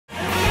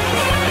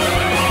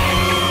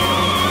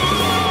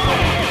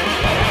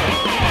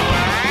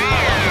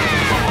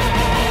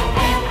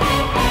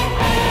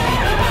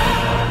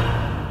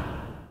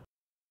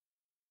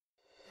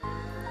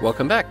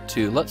Welcome back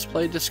to Let's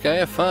Play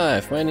Disgaea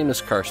 5. My name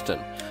is Karsten.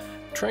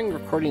 I'm trying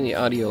recording the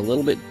audio a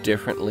little bit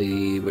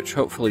differently, which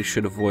hopefully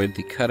should avoid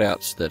the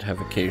cutouts that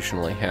have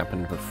occasionally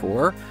happened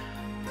before.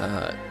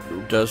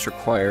 It does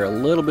require a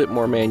little bit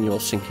more manual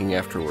syncing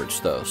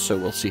afterwards, though, so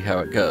we'll see how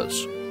it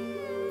goes.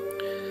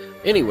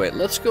 Anyway,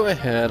 let's go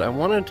ahead. I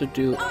wanted to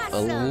do a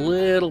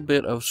little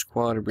bit of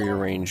squad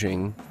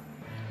rearranging.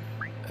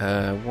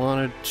 I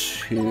wanted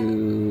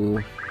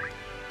to...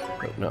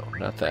 Oh, no,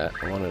 not that.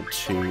 I wanted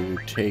to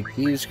take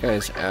these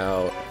guys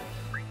out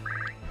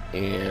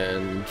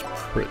and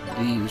put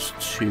these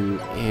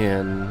two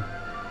in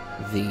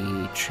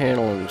the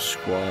channeling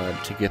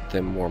squad to get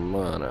them more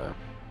mana.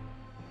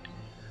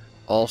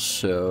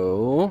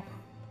 Also...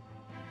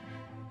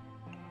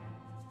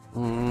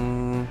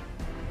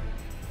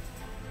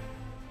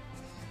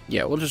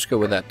 yeah, we'll just go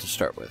with that to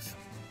start with.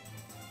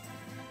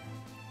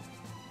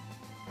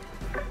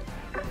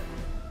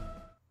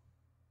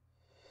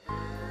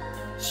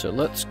 So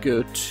let's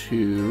go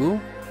to...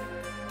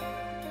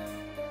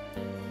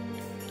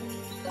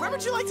 Where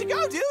would you like to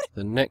go, dude?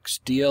 The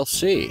next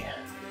DLC.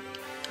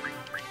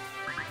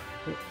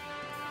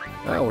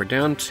 Wow, we're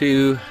down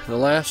to the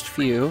last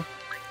few.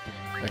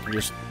 I can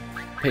just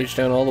page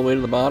down all the way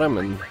to the bottom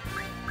and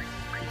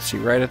see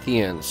right at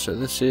the end. So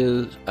this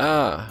is...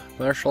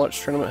 martial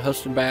arts tournament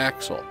hosted by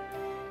Axel.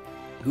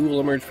 Who will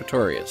emerge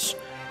victorious?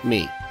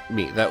 Me.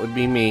 That would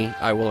be me.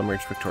 I will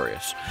emerge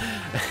victorious.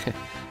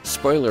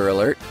 Spoiler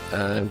alert,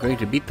 I'm going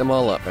to beat them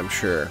all up, I'm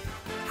sure.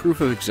 Proof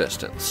of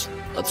existence.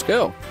 Let's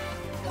go!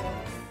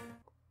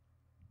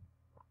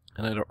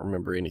 And I don't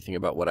remember anything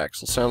about what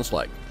Axel sounds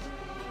like.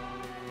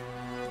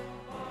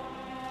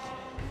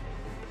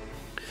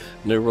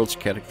 Netherworld's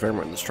chaotic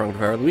vermin, the strong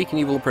devour the weak, and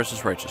evil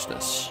oppresses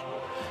righteousness.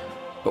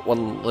 But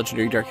one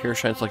legendary dark hero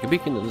shines like a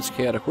beacon in this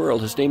chaotic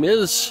world. His name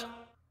is...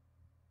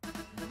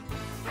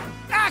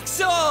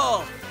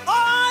 Axel!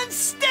 On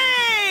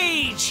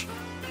stage!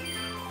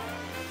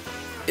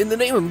 In the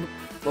name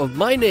of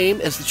my name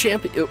as the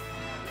champion...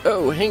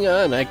 Oh, hang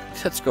on,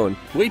 that's going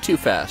way too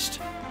fast.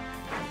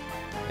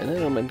 And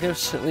then I'll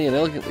magnificently and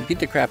elegantly beat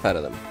the crap out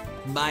of them.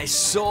 My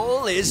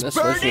soul is and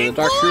burning the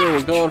dark black! hero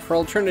will go on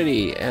for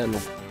eternity, and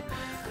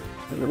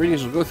the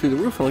readings will go through the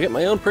roof, and I'll get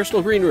my own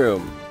personal green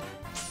room.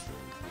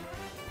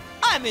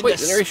 I'm in Wait,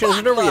 the narration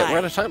isn't over yet. We're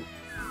out of spotlight.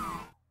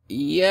 time.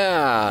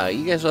 Yeah,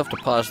 you guys will have to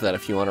pause that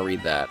if you want to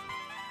read that.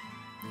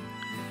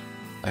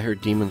 I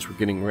heard demons were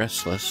getting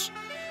restless,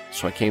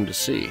 so I came to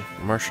see.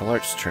 A martial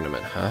arts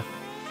tournament, huh?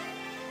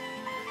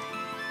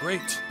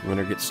 Great.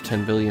 Winner gets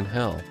 10 billion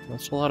hell.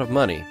 That's a lot of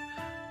money.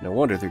 No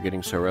wonder they're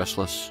getting so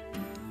restless.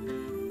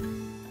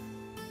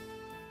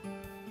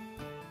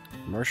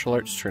 Martial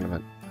arts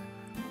tournament.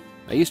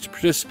 I used to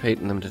participate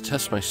in them to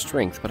test my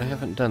strength, but I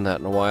haven't done that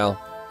in a while.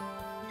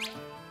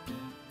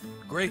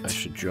 Great. I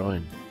should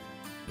join.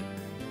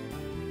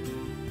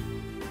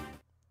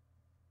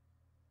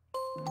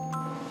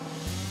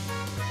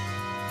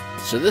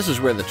 So this is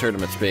where the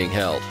tournament's being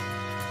held.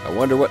 I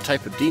wonder what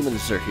type of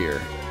demons are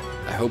here.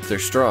 I hope they're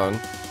strong,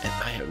 and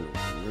I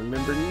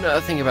remember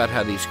nothing about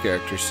how these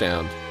characters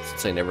sound,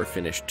 since I never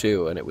finished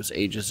 2, and it was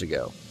ages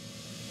ago.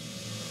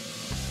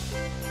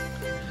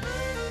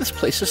 This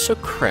place is so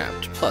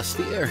cramped, plus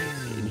the air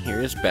in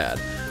here is bad.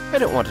 I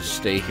don't want to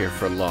stay here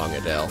for long,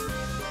 Adele.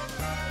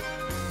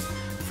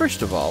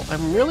 First of all,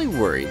 I'm really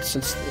worried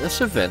since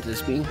this event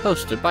is being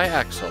hosted by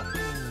Axel.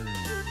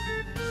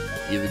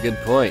 You have a good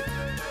point.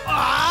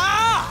 Ah!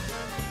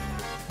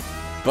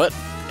 But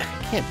I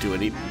can't do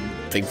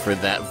anything for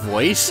that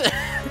voice.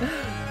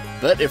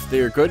 But if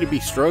they're going to be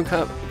strong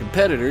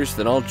competitors,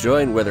 then I'll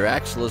join whether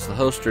Axel is the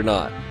host or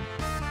not.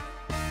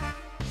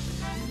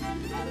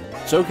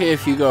 It's okay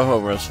if you go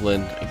home,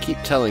 Rosalind. I keep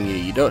telling you,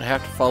 you don't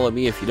have to follow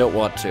me if you don't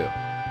want to.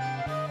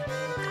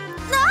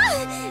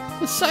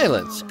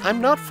 Silence!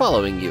 I'm not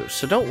following you,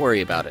 so don't worry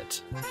about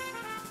it.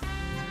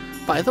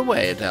 By the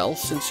way, Adele,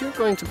 since you're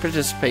going to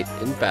participate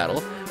in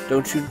battle,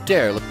 don't you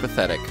dare look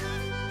pathetic.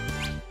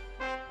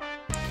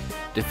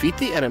 Defeat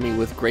the enemy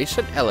with grace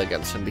and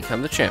elegance and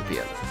become the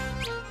champion.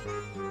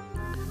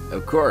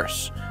 Of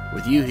course,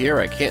 with you here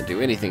I can't do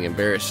anything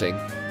embarrassing.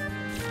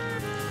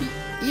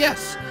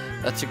 Yes,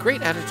 that's a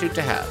great attitude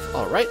to have.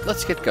 Alright,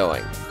 let's get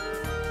going.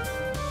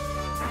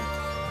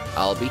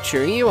 I'll be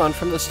cheering you on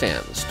from the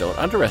stands. Don't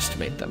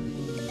underestimate them.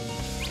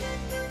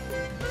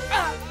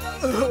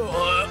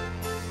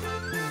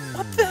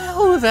 What the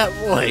hell was that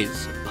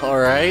voice?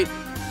 Alright.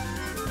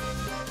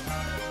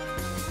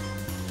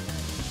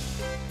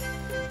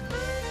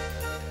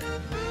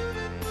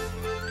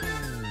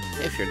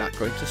 If you're not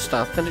going to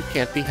stop, then it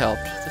can't be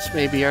helped. This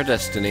may be our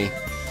destiny.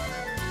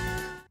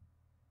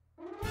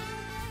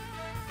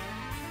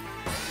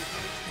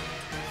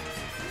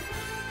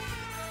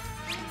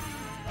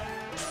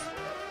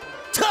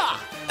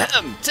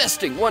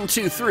 Testing 1,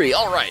 2, 3.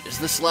 All right, is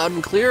this loud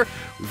and clear?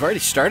 We've already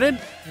started.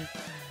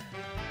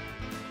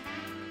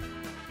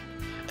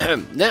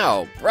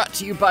 Now, brought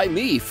to you by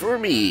me, for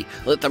me.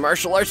 Let the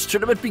martial arts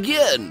tournament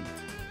begin.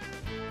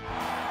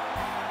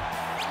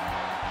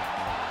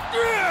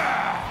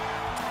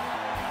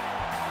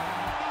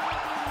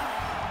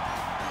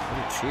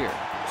 cheer?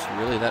 Is he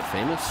really that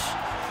famous?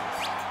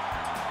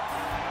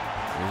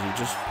 Or is he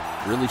just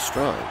really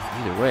strong?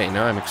 Either way,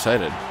 now I'm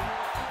excited.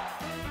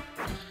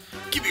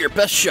 Give it your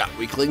best shot,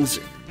 weaklings,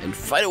 and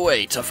fight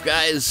away, tough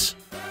guys.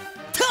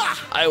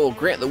 I will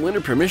grant the winner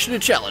permission to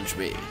challenge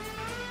me.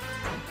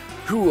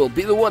 Who will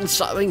be the one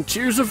sobbing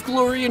tears of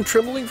glory and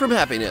trembling from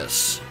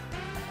happiness?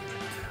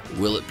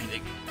 Will it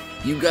be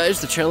you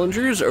guys, the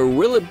challengers, or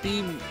will it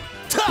be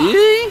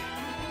me?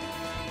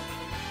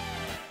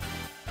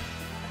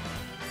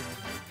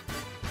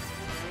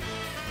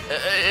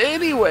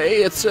 Anyway,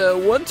 it's a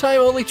one-time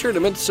only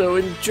tournament, so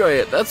enjoy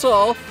it, that's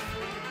all.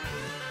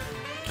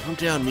 Calm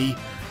down, me,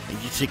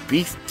 and you take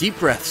deep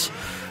breaths.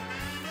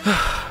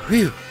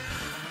 Whew.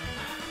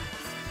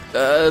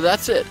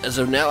 That's it. As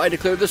of now, I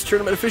declare this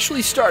tournament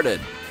officially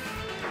started.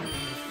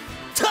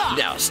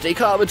 Now, stay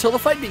calm until the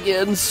fight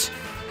begins.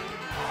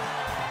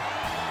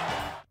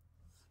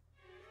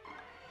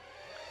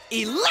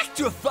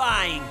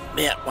 Electrifying!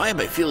 Man, why am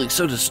I feeling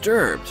so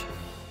disturbed?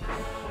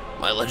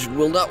 My legend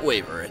will not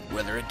waver,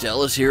 whether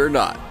Adele is here or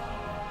not.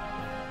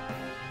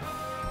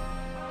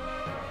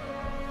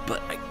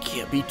 But I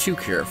can't be too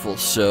careful,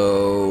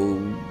 so...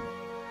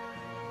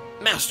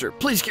 Master,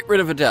 please get rid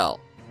of Adele.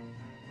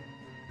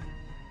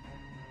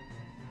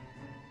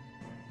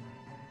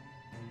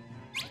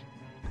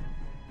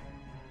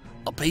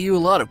 I'll pay you a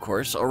lot, of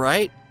course, all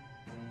right?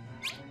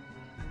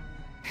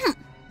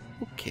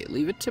 Okay,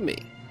 leave it to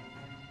me.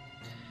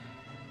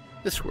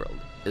 This world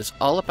is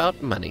all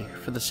about money.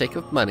 For the sake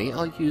of money,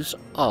 I'll use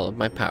all of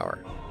my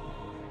power.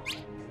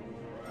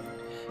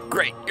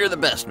 Great, you're the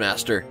best,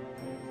 Master.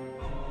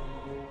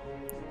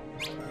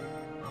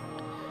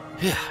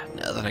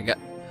 Now that I got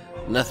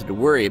nothing to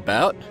worry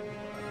about.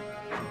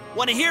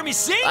 Want to hear me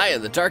sing? I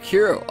am the Dark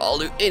Hero. I'll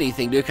do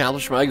anything to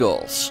accomplish my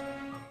goals.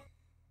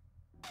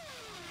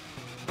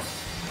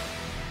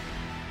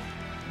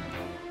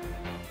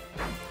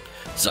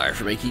 Sorry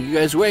for making you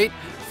guys wait.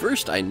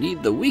 First, I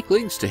need the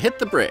weaklings to hit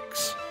the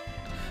bricks.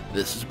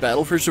 This is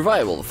battle for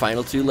survival. The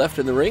final two left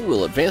in the ring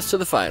will advance to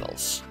the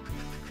finals.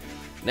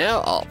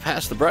 Now, I'll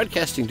pass the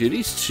broadcasting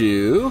duties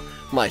to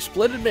my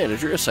splendid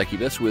manager, a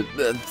succubus with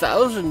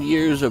 1,000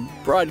 years of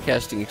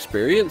broadcasting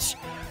experience,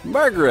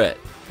 Margaret.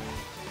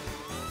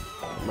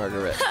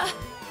 Margaret.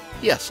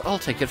 Yes, I'll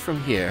take it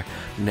from here.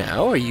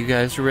 Now, are you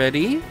guys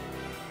ready?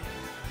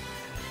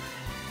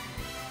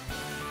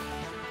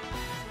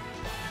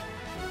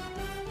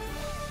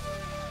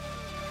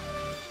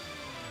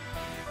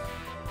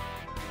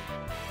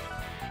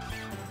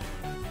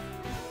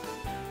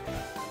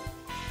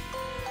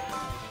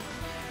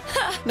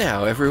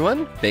 Now,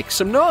 everyone, make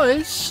some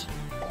noise.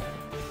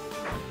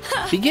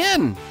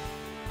 Begin.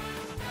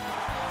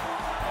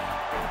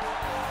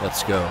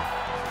 Let's go.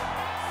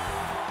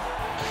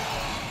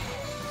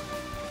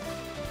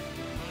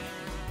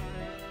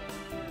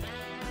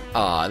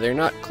 Ah, they're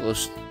not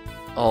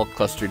all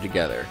clustered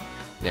together.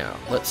 Now,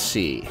 let's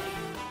see.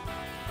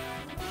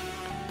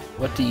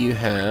 What do you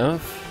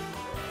have?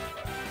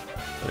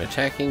 When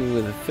attacking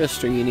with a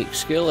fist or unique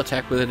skill,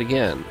 attack with it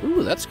again.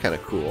 Ooh, that's kind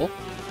of cool.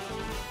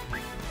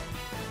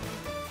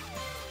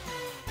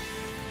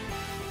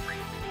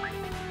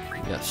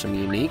 Got some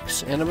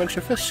uniques and a bunch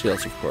of fist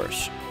skills, of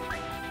course.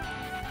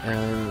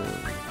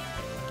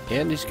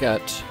 And he's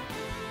got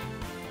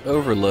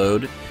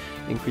Overload.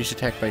 Increase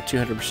attack by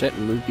 200%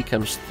 and move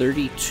becomes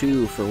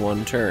 32 for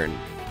one turn.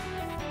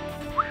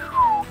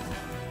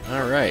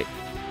 Alright.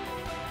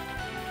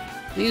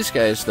 These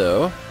guys,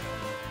 though...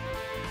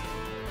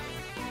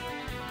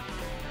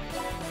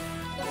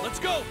 Let's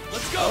go!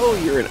 Let's go! Oh,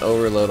 you're an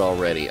Overload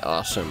already.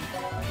 Awesome.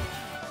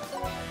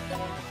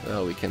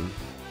 Well, we can...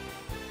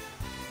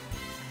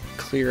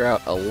 clear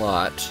out a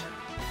lot.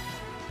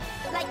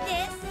 Like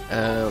this?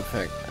 In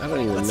fact, I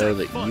don't even know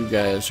that you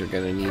guys are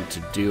going to need to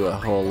do a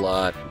whole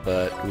lot,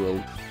 but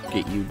we'll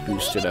get you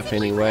boosted up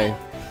anyway.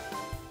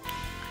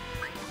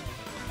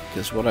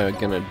 Because what I'm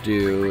going to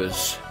do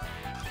is...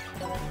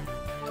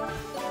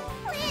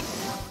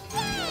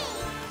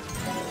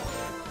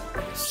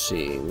 let's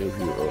see, move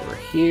you over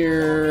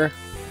here.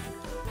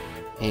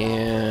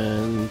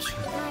 And...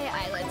 My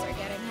eyelids are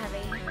getting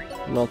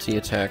heavy.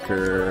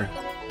 multi-attacker.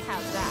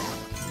 How's that?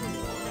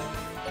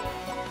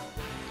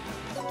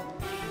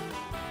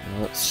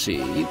 Let's see,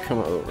 you come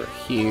over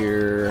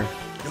here.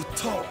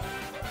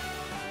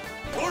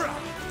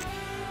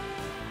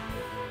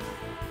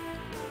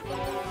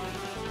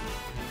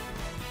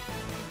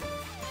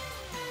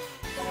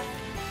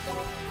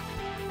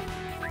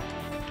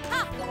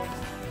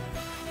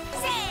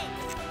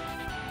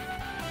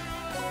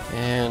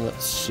 And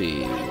let's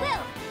see,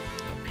 up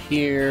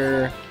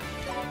here.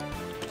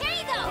 Here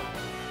you go.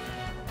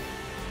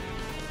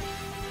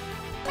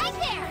 Right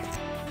there.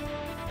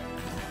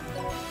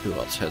 Who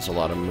else has a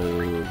lot of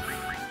move?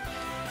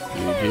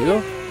 You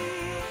do?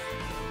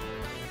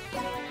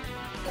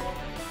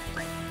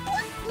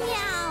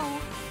 Meow.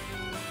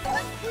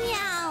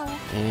 Meow.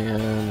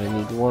 And I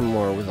need one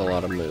more with a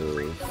lot of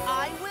move.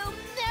 I will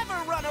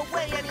never run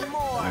away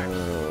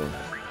anymore!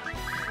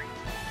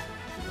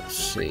 Let's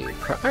see.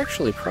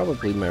 Actually,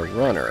 probably my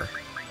runner.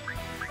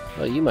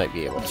 Well, you might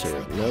be able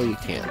to. No, you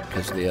can't,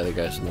 because the other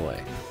guy's in the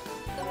way.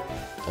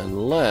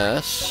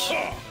 Unless...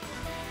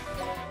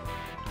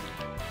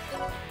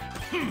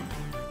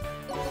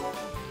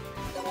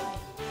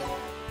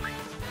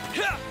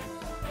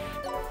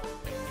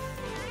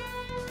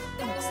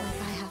 Looks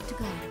like I have to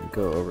go.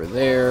 Go over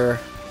there.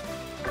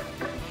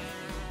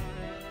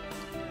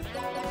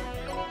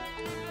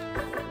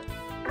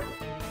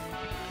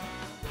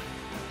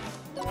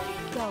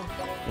 Go.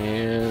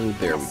 And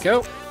there we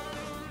go.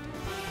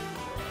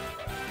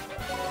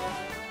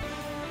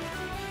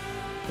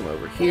 Come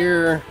over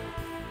here.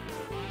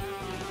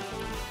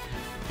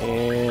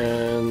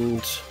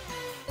 And...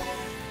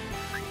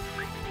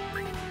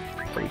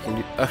 we can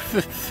do...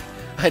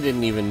 I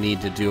didn't even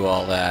need to do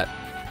all that.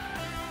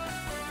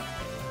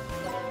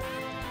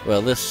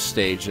 Well, this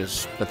stage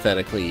is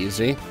pathetically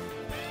easy.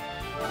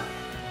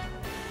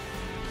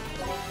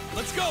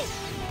 Let's go!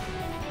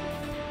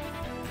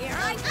 Here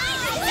I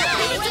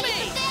Give it to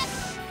me!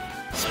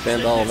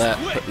 Spend all that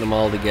putting them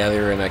all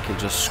together and I can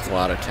just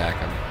squad attack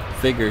them.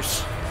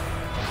 Figures.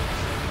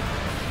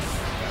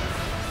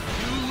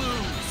 You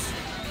lose.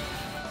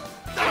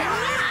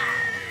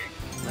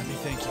 Let me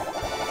thank you.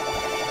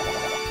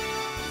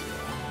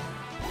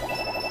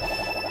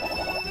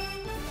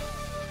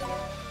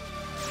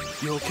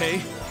 You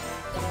okay?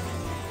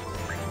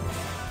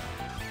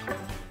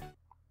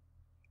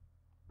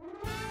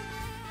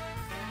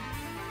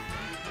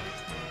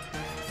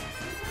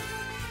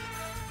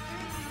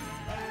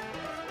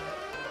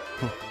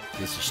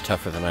 This is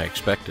tougher than I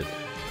expected.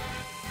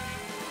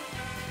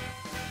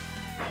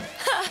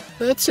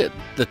 That's it.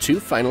 The two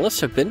finalists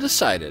have been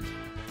decided.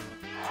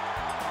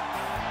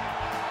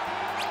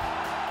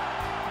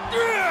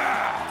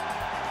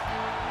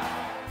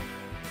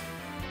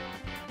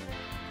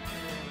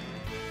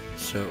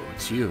 So,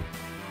 it's you.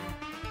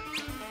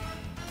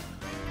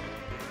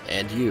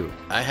 And you.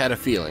 I had a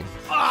feeling.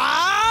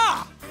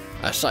 Ah!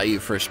 I saw you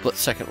for a split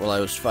second while I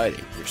was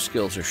fighting. Your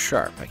skills are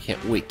sharp. I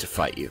can't wait to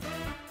fight you.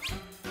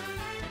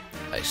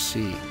 I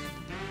see.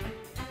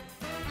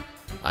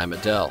 I'm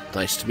Adele.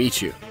 Nice to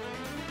meet you.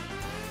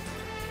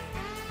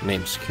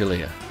 Name's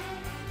Kilia.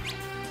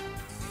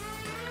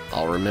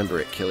 I'll remember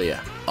it, Kilia.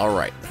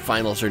 Alright,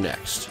 finals are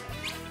next.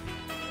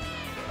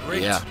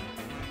 Great. Yeah.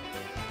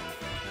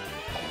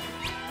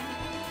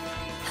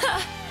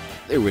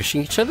 They're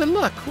wishing each other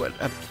luck. What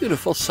a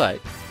beautiful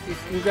sight.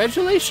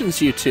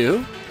 Congratulations, you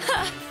two.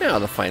 Now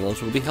the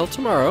finals will be held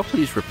tomorrow.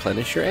 Please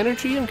replenish your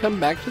energy and come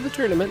back to the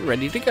tournament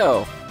ready to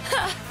go.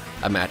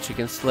 A match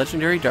against the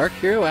legendary Dark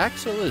Hero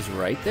Axel is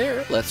right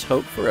there. Let's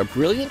hope for a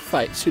brilliant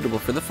fight suitable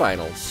for the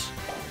finals.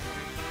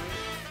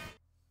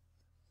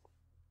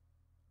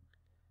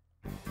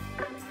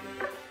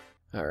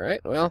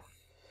 Alright, well.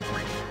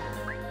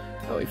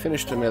 Oh, we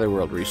finished another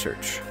world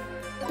research.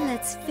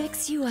 Let's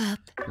fix you up.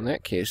 In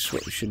that case,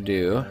 what we should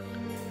do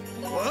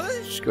What?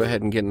 is just go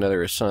ahead and get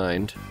another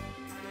assigned.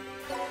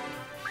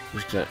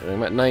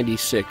 I'm at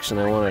 96 and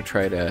I want to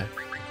try to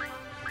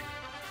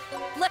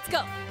Let's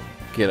go.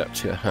 get up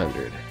to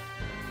 100.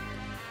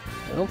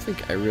 I don't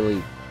think I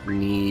really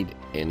need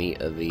any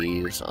of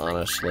these,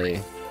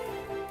 honestly.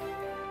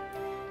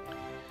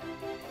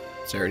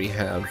 I already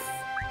have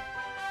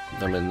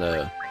them in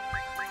the...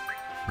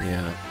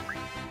 yeah.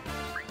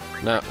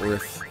 Not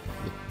worth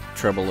the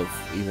trouble of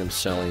even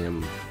selling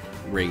them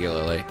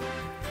regularly.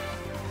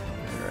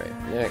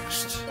 Alright,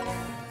 next.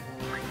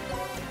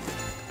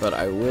 But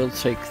I will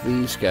take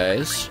these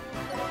guys.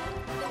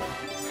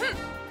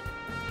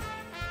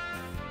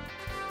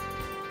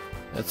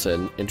 That's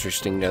an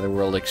interesting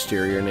Netherworld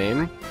exterior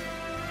name.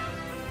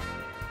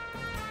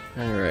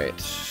 Alright,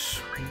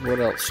 what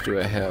else do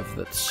I have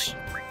that's...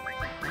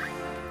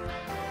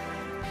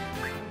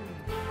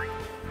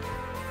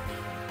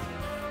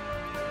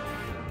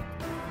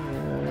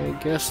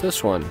 I guess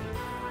this one.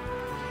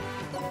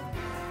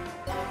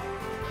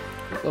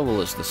 What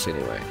level is this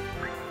anyway?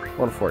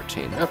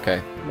 114.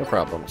 Okay, no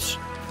problems.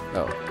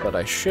 Oh, but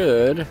I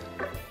should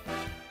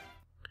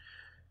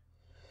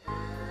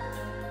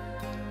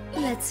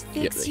Let's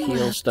get fix the you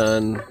heals up.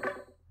 done,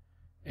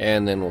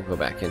 and then we'll go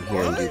back in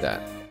here and do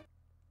that.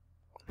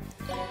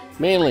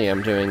 Mainly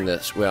I'm doing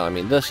this, well, I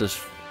mean, this is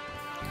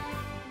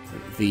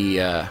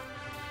the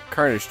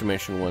Carnage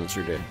Dimension ones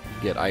are to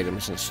get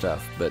items and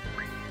stuff, but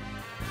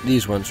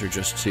these ones are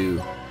just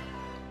to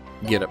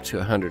get up to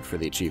 100 for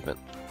the achievement.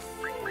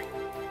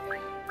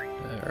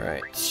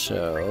 Alright,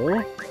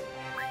 so...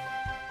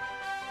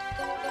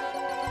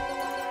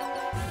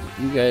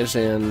 you guys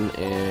in,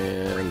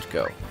 and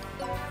go.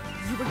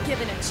 You were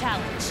given a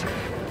challenge.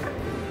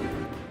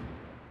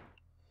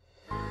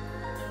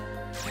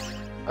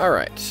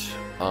 Alright,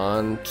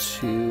 on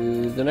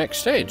to the next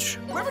stage.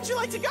 Where would you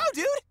like to go,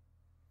 dude?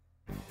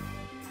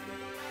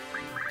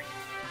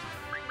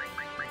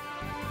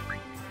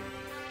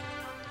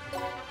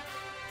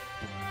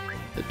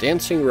 The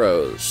Dancing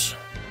Rose.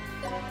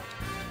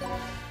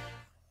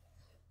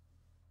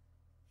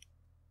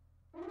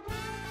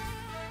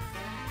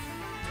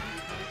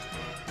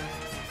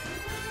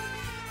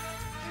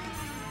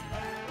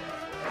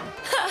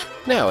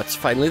 Now it's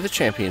finally the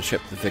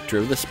championship. The victor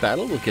of this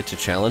battle will get to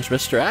challenge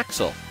Mr.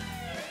 Axel.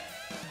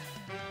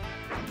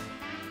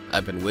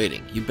 I've been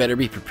waiting. You better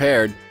be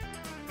prepared.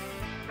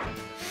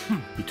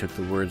 He took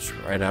the words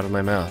right out of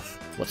my mouth.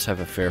 Let's have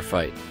a fair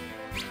fight.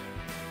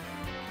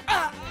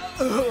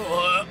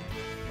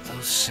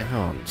 Those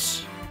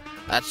sounds.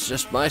 That's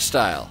just my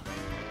style.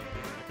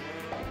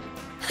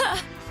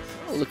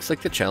 Well, looks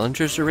like the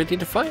challengers are ready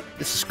to fight.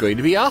 This is going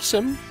to be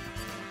awesome.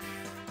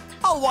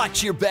 I'll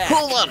watch your back.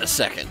 Hold on a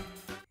second.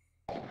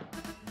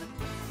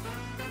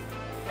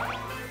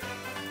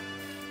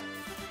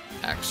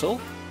 Axel?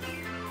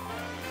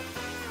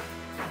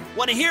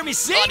 Want to hear me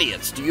sing?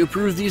 Audience, do you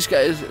approve these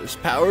guys'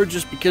 power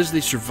just because they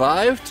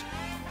survived?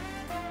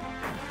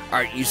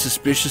 Aren't you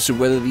suspicious of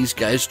whether these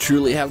guys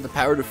truly have the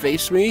power to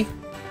face me?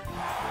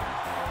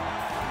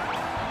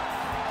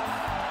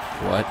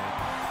 What?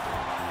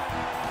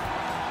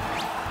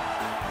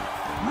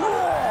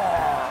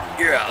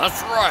 Yeah,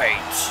 that's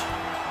right.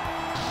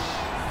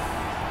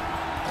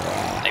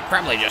 They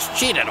probably just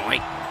cheated,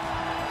 oink.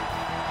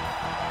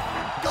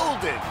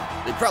 Golden.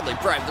 They probably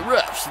primed the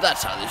roof, so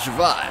that's how they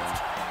survived.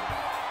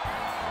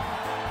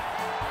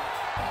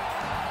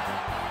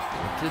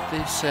 What did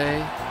they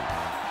say?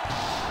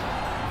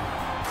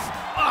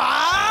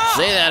 Ah!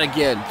 Say that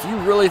again. Do you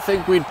really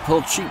think we'd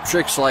pull cheap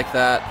tricks like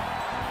that?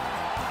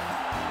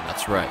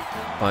 That's right.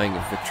 Buying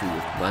a victory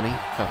with money?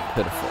 How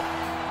pitiful.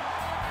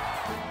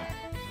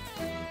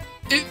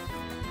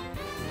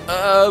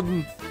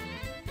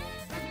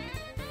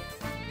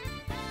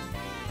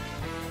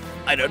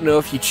 I don't know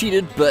if you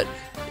cheated, but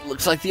it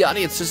looks like the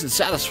audience isn't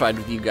satisfied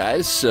with you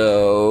guys,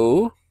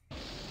 so...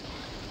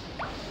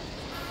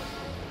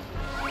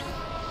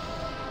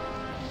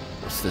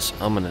 What's this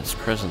ominous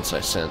presence I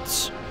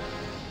sense?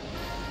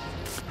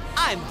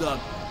 I'm the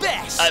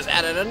best. I've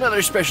added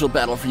another special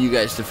battle for you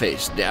guys to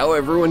face. Now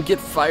everyone get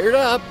fired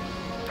up.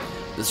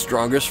 The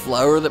strongest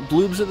flower that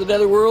blooms in the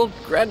netherworld,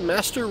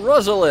 Grandmaster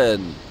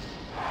Rosalind.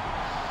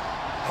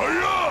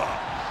 Hiya!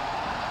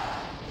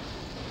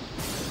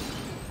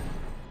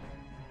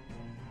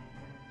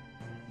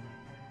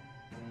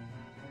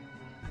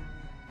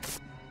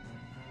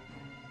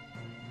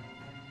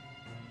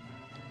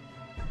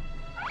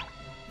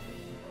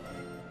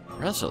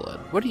 Rosalind,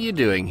 what are you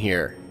doing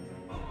here?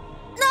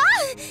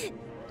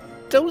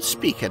 Don't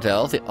speak,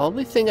 Adele. The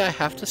only thing I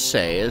have to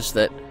say is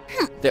that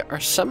there are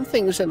some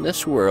things in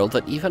this world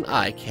that even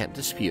I can't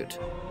dispute.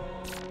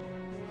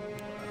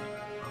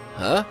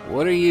 Huh?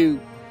 What are you...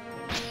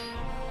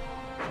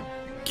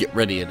 Get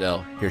ready,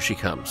 Adele. Here she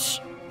comes.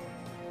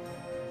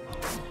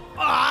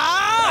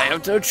 Ah! I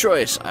have no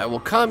choice. I will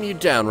calm you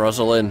down,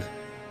 Rosalind.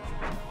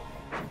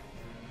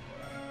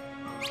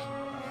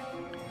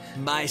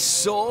 My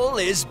soul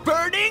is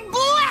burning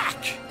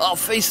black! I'll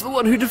face the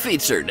one who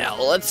defeats her.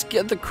 Now let's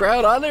get the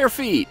crowd on their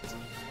feet.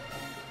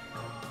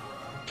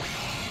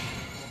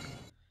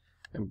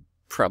 I'm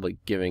probably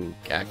giving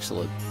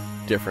Axel a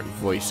different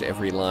voice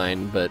every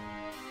line, but...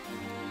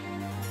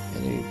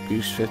 Any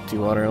boost 50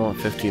 water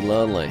element, 50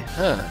 lonely.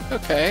 Huh,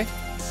 okay.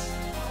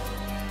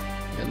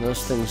 And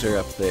those things are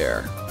up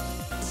there.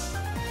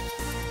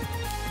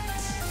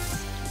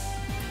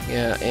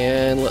 Yeah,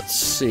 and let's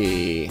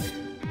see.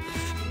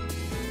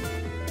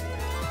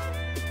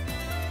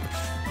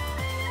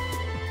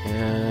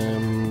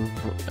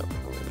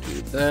 We'll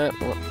do that.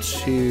 Want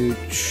to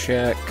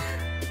check.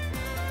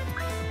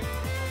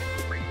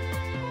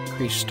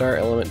 Increase star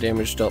element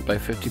damage dealt by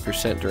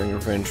 50% during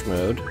revenge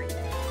mode.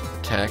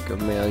 Attack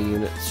of melee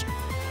units.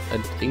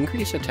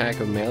 Increase attack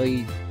of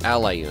melee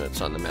ally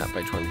units on the map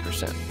by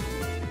 20%.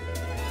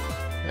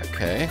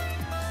 Okay.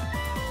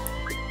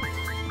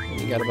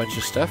 And you got a bunch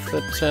of stuff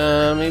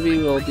that maybe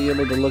we'll be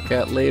able to look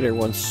at later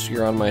once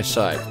you're on my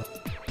side.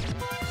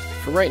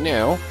 For right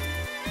now.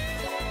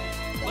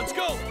 Let's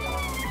go!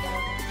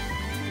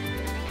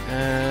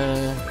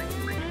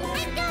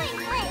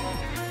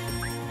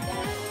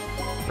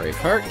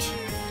 Braveheart.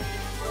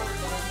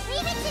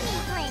 Leave it to me,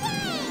 Brave.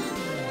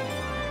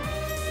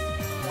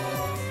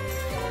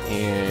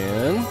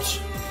 And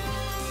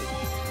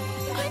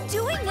I'm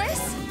doing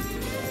this.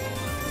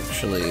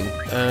 actually,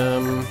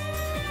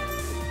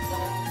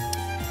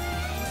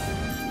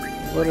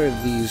 what are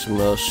these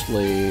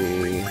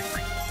mostly?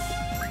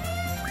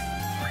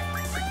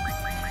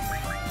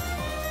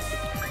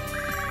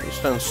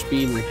 Based on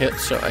speed and hit,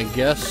 so I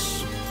guess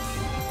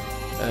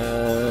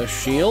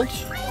shield.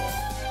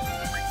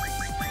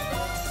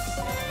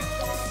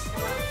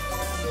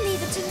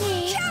 Leave it to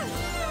me.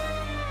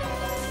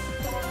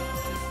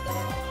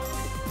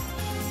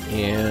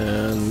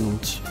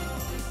 And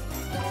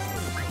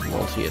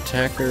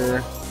multi-attacker.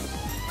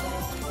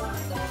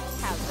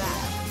 How's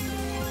that?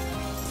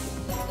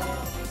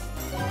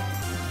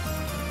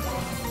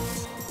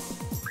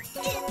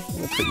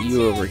 We'll put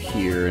you over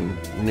here and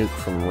nuke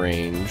from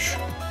range.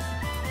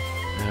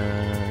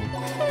 I'm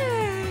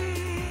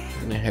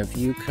gonna have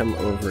you come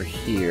over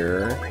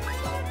here.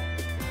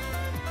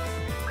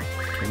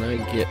 Can I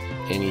get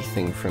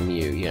anything from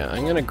you? Yeah,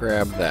 I'm gonna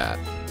grab that.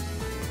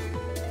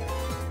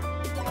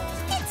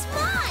 It's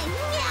mine.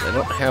 I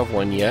don't have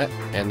one yet,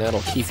 and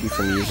that'll keep you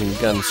from using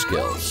gun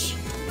skills.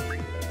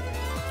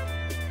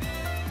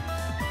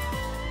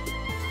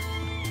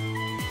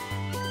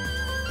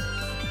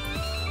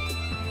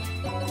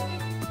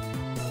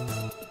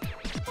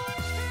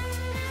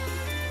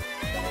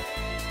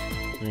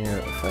 Now,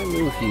 if I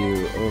move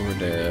you over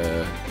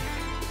to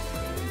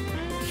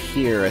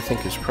here, I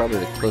think is probably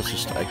the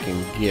closest I can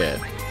get.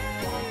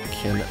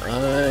 Can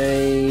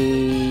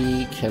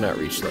I... cannot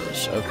reach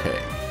those.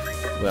 Okay.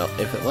 Well,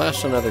 if it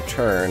lasts another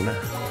turn,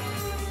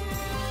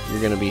 you're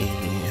going to be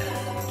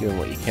doing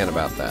what you can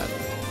about that.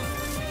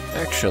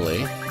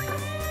 Actually...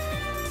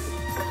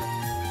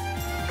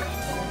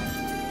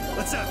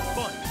 Let's have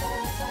fun.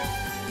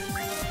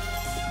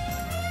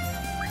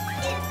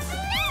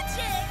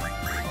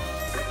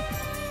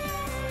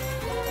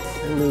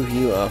 I'll move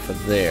you off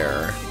of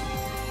there.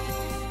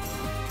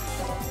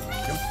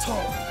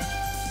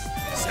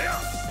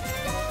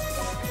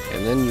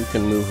 And then you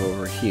can move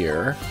over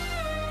here.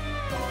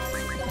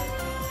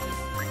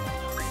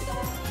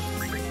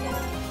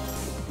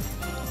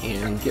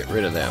 And get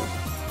rid of them.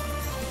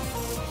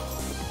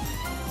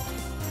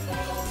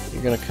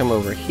 You're gonna come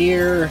over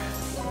here.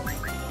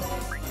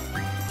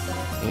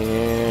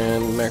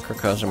 And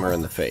macrocosm her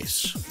in the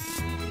face.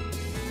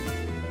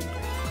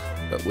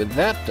 But with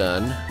that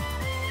done,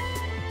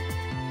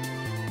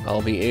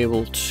 I'll be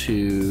able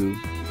to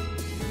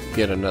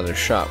get another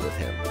shot with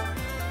him.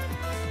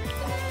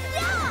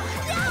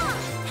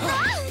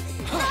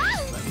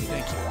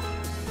 Thank you.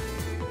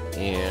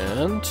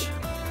 And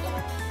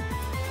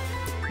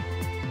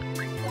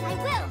I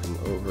will.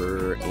 come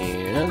over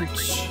and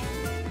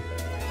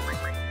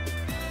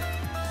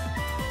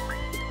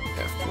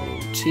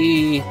afternoon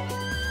tea.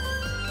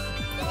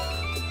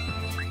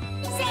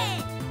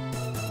 Say.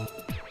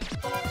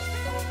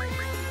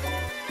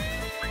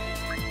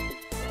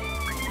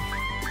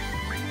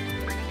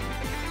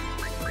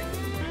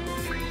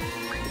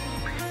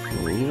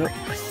 You know,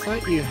 I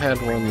thought you had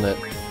one that...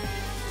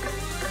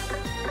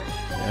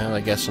 Well,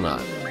 I guess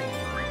not.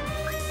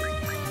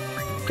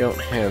 Don't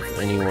have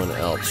anyone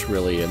else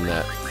really in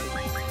that...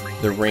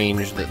 the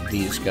range that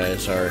these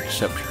guys are,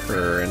 except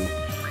her, and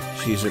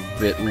she's a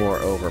bit more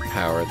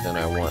overpowered than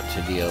I want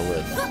to deal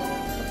with.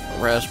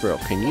 Raspberry,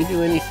 can you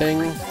do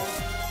anything?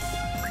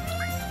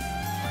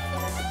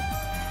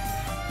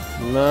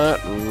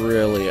 Not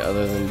really,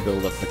 other than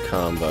build up the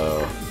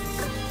combo.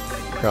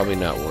 Probably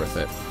not worth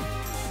it.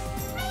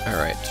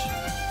 Alright.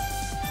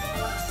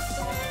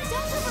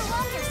 Don't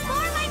overwhelm your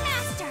spar, my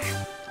master.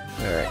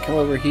 Alright, come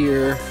over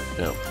here.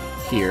 No,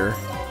 here.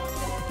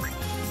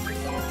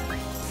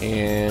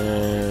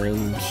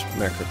 And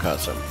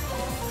macrocosm.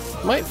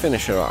 Might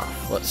finish it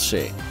off. Let's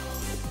see.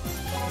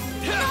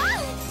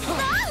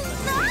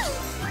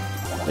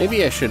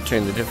 Maybe I should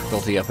turn the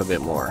difficulty up a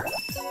bit more.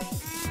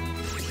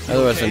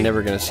 Otherwise, I'm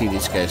never going to see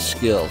these guys'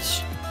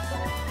 skills.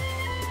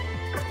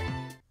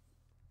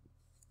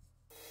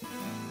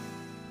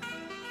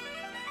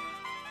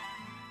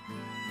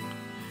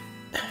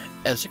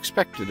 As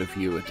expected of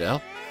you,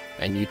 Adele.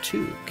 And you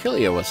too.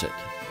 Killia, was it?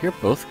 You're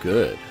both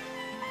good.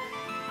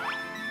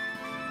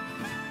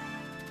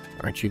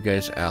 Aren't you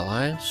guys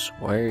allies?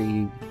 Why are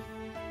you...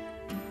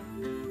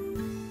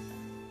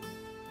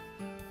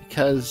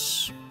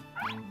 Because...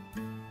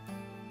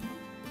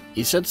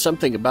 You said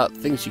something about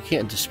things you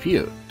can't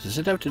dispute. Does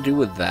it have to do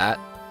with that?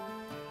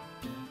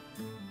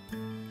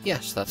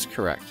 Yes, that's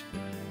correct.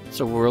 It's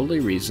a worldly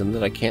reason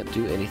that I can't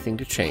do anything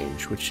to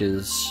change, which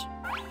is...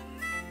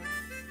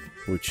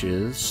 the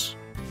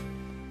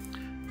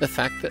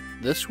fact that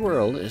this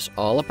world is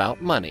all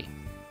about money.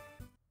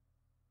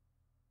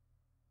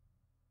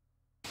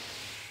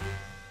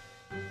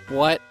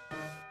 What?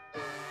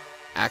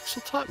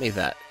 Axel taught me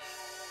that.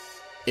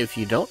 If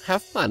you don't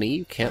have money,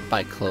 you can't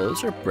buy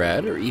clothes or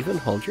bread or even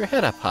hold your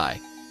head up high.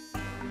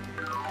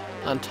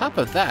 On top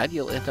of that,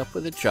 you'll end up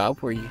with a job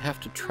where you have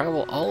to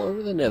travel all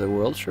over the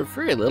netherworlds for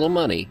very little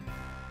money.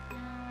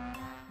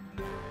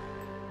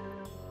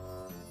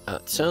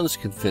 It sounds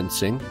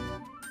convincing.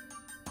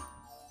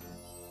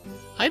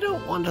 I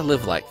don't want to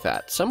live like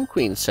that. Some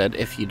queen said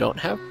if you don't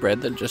have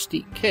bread, then just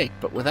eat cake,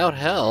 but without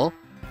hell...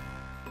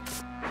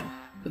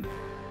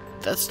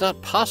 That's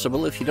not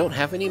possible if you don't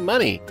have any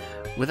money.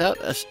 Without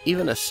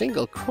even a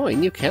single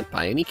coin, you can't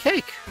buy any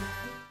cake.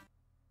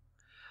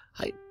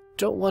 I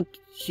don't want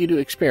you to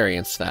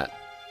experience that.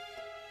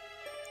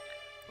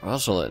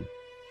 Rosalind.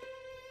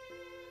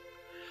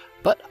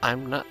 But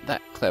I'm not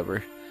that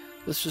clever.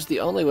 This was the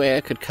only way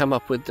I could come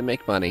up with to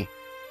make money.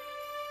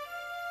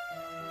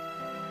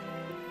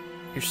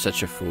 You're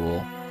such a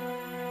fool.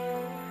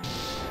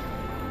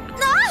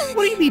 No!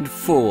 What do you mean,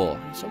 fool?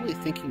 He's only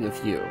thinking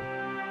of you.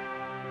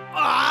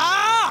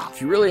 Ah!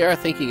 If you really are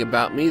thinking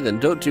about me, then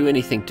don't do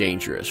anything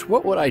dangerous.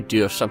 What would I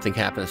do if something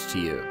happens to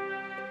you?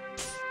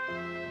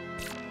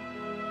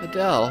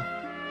 Adele.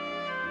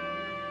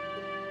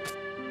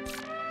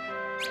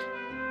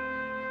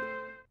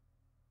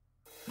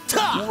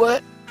 Ta!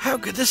 What? How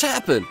could this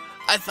happen?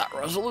 I thought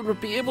Rosalind would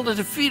be able to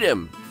defeat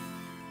him.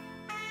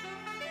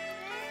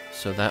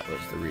 So that was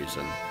the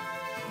reason.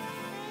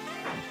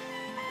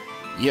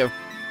 You have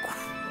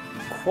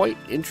quite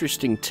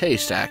interesting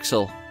taste,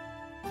 Axel.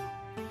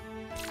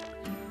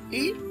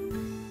 Eat.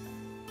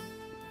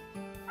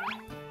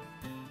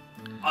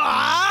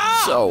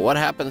 Ah! So, what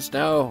happens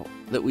now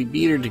that we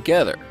beat her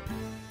together?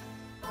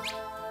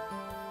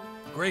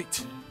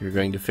 Great. You're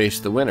going to face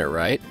the winner,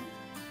 right?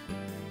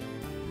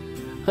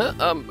 Huh,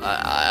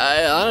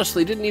 I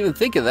honestly didn't even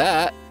think of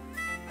that.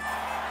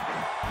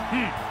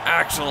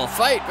 Axel,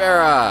 fight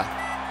Vera!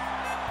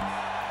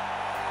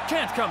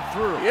 Can't come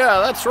through.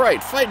 Yeah, that's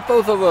right, fight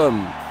both of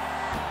them!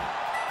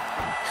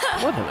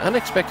 What an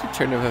unexpected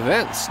turn of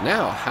events.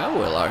 Now, how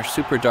will our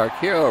super dark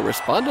hero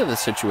respond to the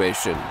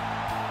situation?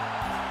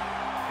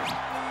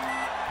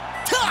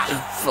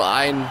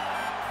 Fine.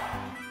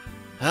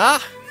 Huh?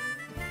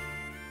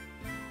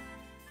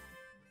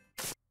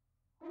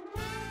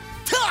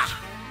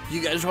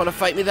 You guys want to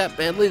fight me that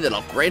badly? Then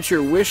I'll grant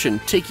your wish and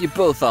take you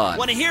both on.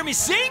 Want to hear me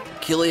sing?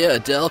 Disgaea,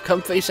 Adele,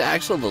 come face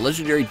Axel, the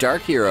legendary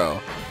dark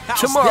hero. How's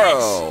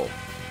Tomorrow!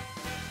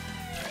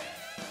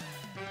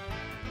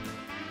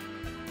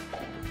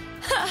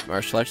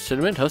 Martial Arts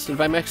Tournament, hosted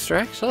by Mr.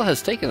 Axel,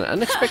 has taken an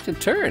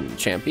unexpected turn.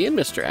 Champion,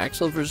 Mr.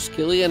 Axel versus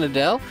Disgaea and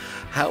Adele.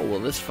 How will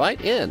this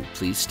fight end?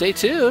 Please stay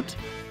tuned.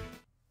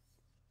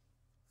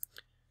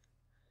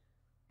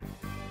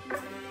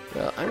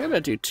 Well, I'm going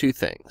to do two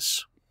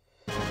things.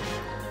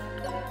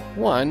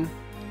 One,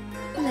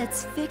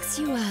 Let's fix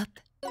you up.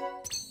 I'm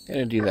going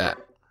to do that.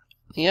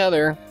 The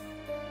other,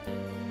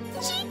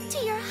 Cheat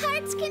to your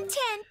heart's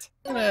content.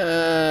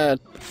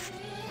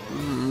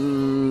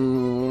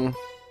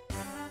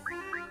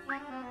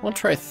 We'll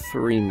try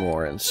 3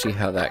 more and see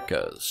how that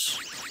goes.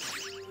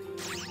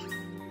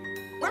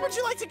 Where would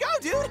you like to go,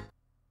 dude?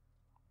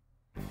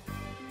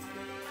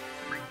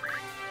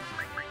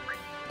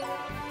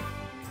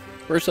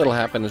 First that'll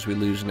happen is we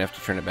lose and have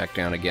to turn it back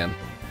down again.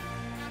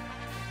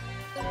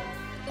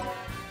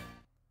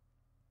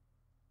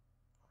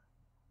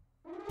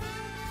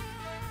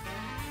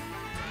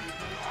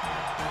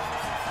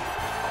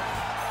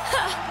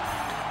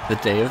 The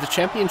day of the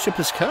championship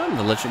has come.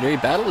 The legendary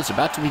battle is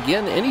about to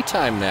begin any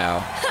time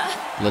now.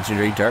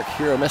 Legendary dark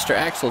hero Mr.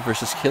 Axel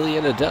versus Disgaea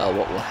and Adele.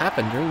 What will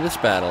happen during this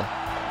battle?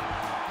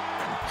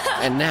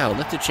 And now,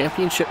 let the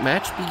championship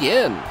match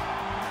begin.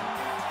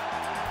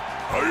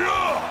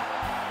 Hiya!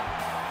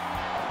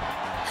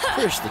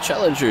 First, the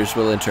challengers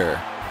will enter.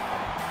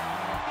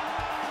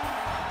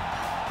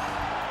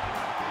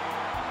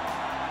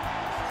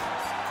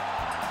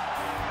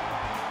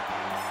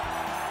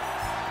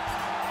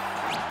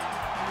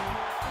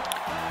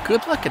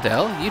 Good luck,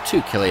 Adele. You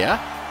too, Disgaea.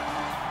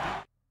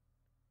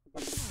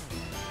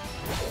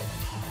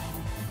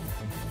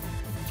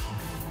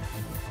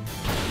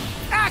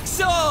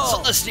 Axel!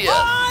 Celestia!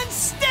 On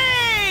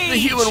stage! The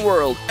human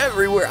world.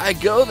 Everywhere I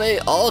go, they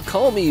all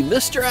call me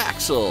Mr.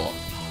 Axel.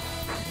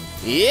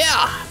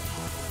 Yeah!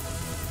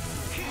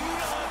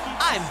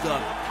 I'm the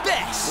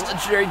best!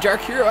 Legendary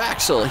dark hero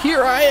Axel.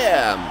 Here I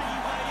am.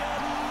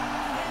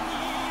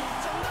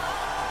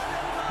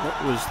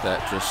 What was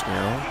that just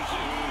now?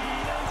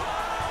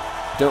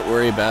 Don't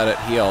worry about it,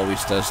 he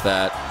always does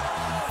that.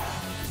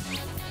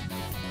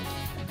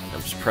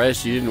 I'm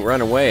surprised you didn't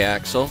run away,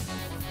 Axel.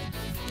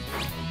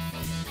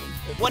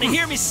 Want to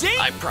hear me sing?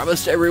 I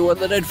promised everyone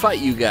that I'd fight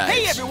you guys.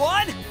 Hey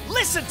everyone!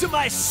 Listen to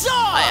my song!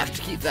 I have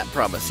to keep that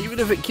promise, even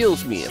if it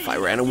kills me. If I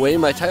ran away,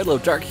 my title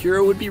of Dark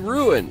Hero would be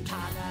ruined.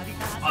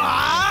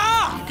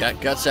 Ah! You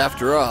got guts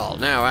after all.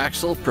 Now,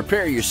 Axel,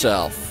 prepare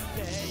yourself.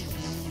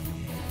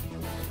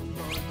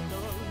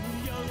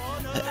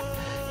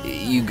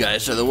 You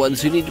guys are the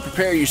ones who need to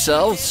prepare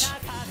yourselves.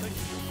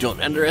 Don't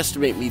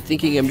underestimate me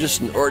thinking I'm just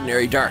an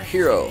ordinary dark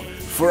hero,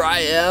 for I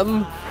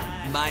am...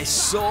 My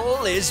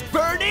soul is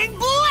burning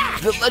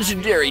black! the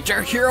legendary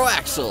dark hero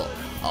Axel.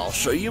 I'll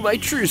show you my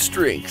true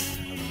strength.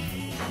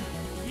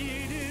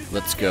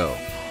 Let's go.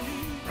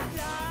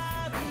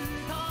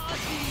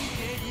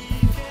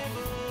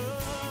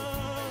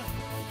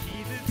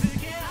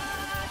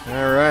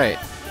 Alright.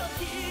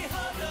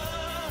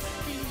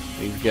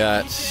 We've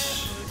got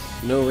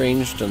no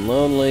ranged and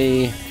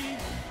lonely,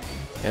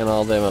 and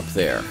all them up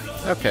there.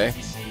 Okay.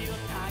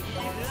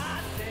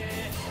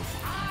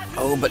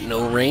 Oh, but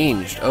no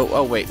ranged.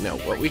 Oh, wait, no.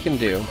 What we can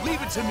do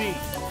Leave it to me!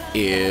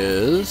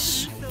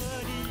 is...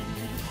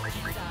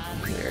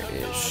 Where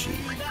is she?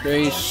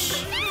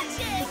 Grace.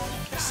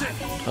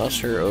 Toss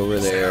her over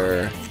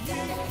there,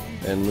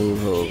 and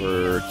move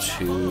over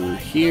to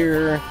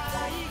here.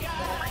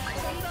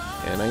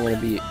 And I'm going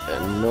to be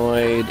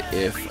annoyed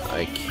if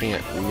I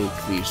can't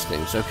nuke these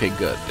things. Okay,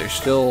 good. They're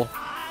still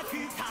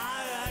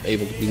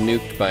able to be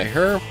nuked by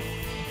her.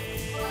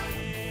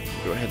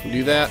 Go ahead and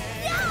do that.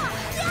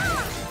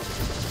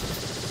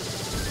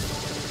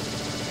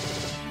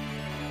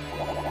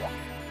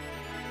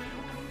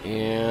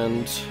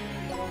 And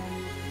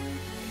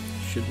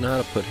should not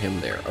have put him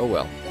there. Oh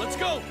well. Let's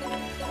go!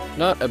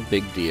 Not a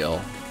big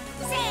deal.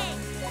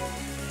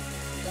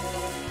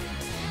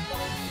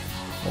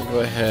 I'll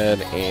go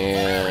ahead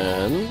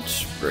and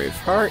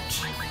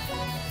Braveheart.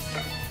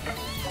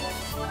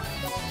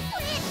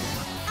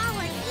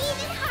 Our even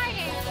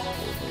harder.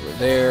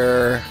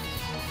 there.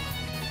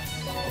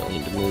 I'll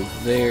need to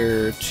move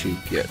there to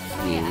get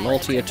the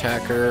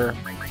multi-attacker.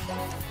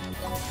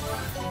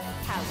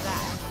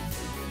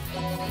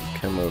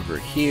 Come over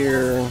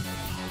here.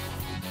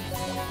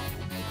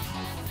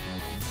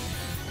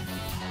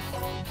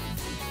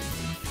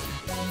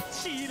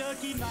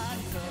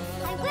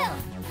 I will.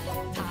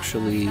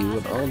 Actually,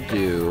 what I'll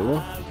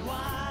do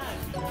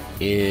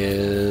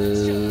is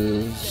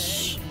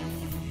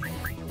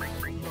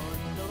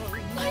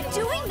I'm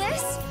doing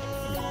this.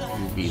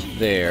 be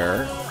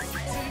there.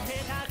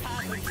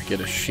 Get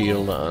a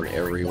shield on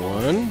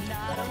everyone.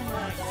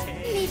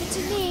 Leave it to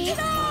me.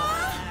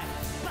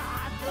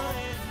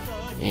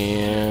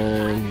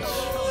 And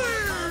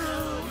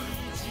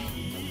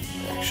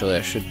actually,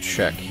 I should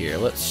check here.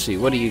 Let's see.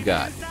 What do you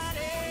got?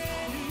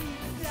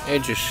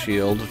 Aegis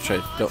Shield, which I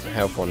don't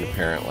have one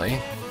apparently.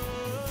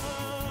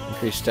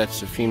 Increase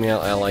stats of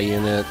female ally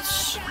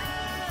units.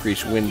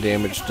 Increase wind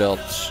damage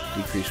dealt.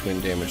 Decrease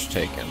wind damage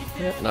taken.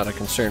 Yep, not a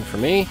concern for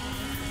me.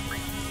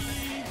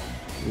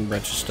 A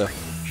bunch of stuff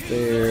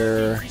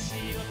there.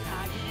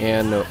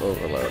 And no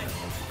overload.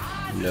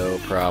 No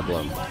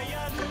problem.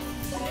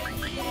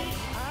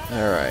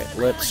 Alright,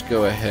 let's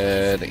go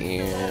ahead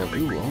and...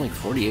 Ooh, only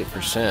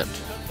 48%.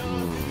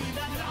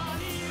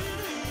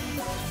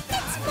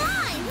 It's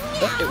fine.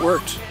 But it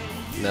worked.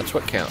 And that's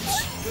what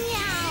counts.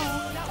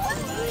 Meow.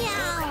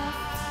 Meow.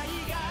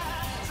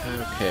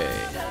 Okay,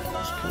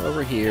 let's come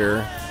over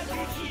here.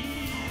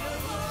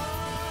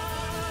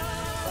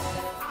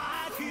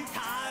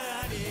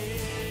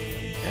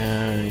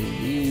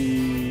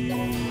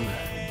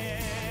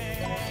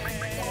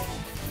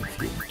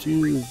 If you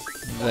do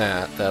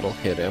that, that'll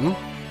hit him.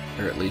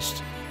 Or at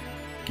least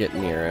get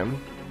near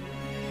him.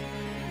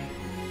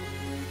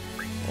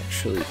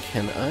 Actually,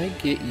 can I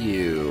get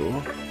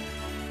you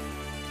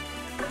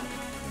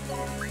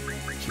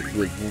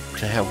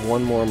to have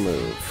one more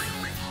move?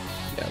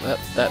 Yeah,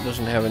 that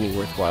doesn't have any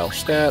worthwhile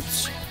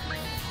stats.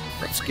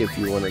 Let's give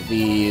you one of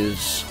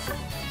these.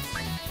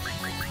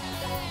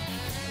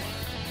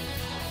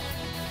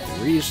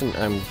 The reason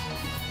I'm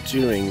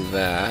doing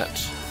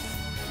that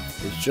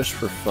is just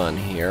for fun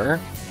here.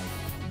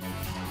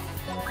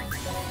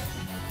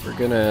 We're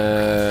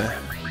gonna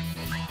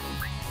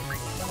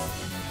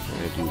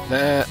do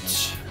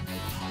that.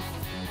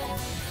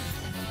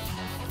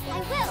 I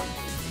will.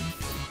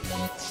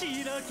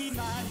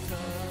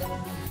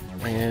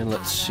 And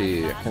let's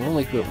see, I can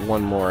only put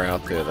one more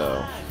out there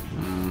though.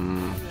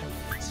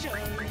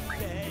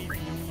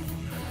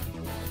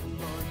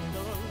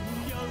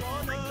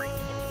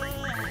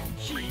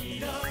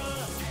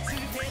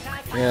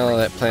 Well,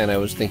 that plan I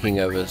was thinking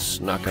of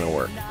is not going to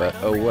work, but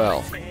oh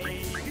well.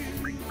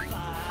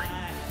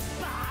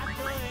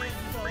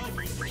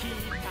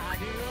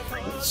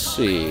 Let's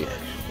see,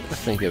 I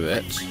think of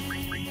it.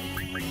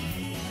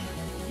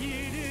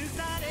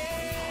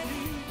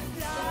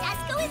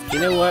 You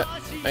know what?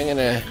 I'm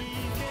gonna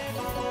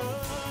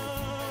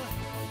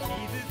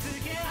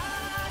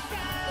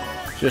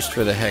just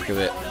for the heck of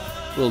it,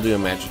 we'll do a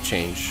magic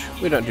change.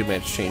 We don't do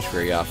magic change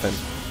very often.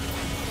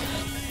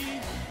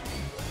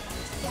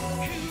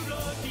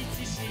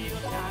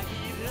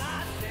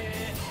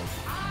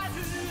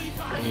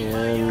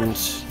 And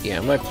yeah,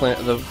 my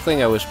plan, the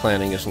thing I was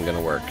planning isn't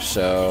gonna work,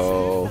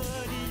 so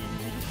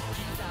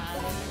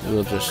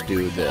we'll just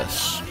do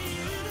this.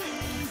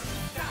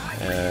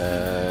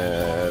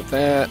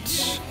 That,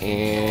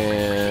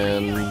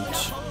 and...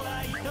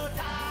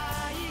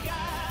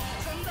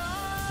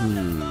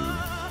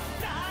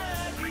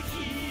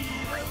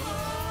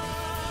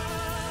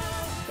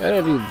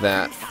 Gotta do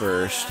that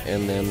first,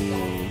 and then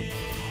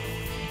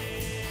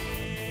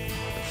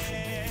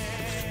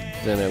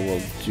I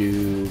will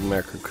do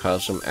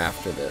Macrocosm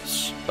after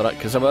this. But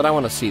because I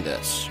want to see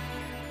this.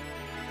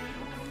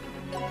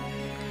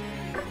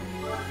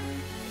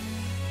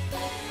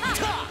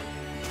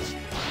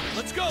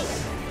 Let's go!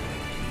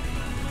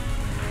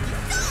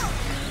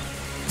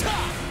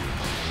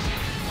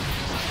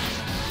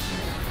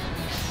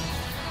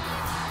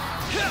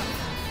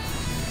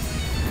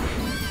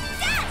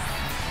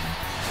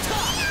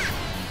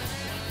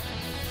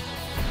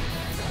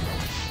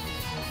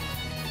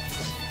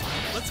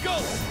 Let's go!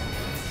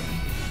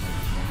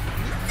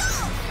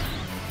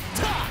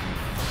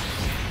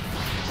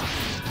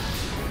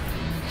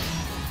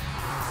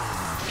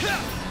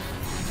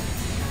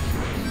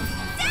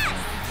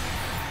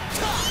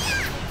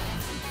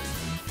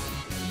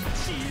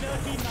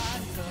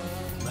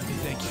 Let me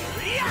think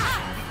here.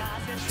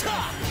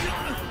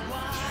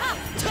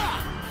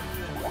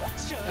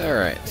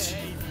 Alright.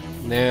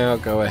 Now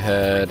go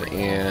ahead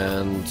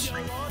and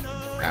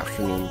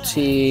afternoon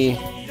tea.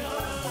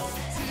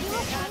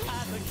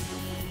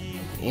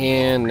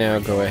 And now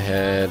go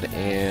ahead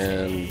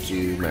and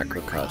do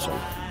Macrocosm.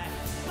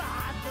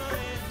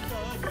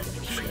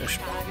 I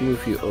should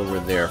move you over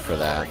there for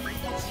that.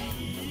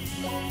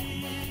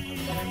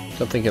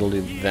 Don't think it'll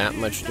do that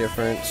much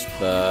difference,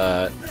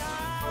 but...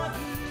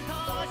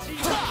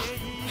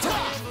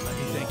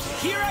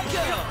 Here I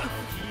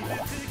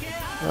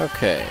go!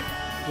 Okay.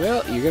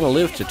 Well, you're going to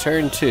live to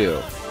turn 2,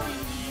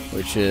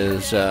 which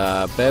is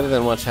better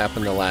than what's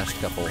happened the last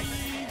couple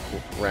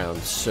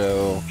rounds.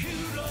 So,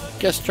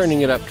 guess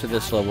turning it up to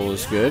this level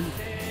is good.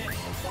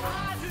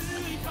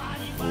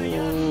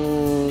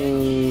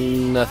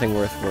 Nothing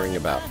worth worrying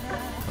about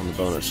on the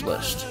bonus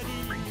list.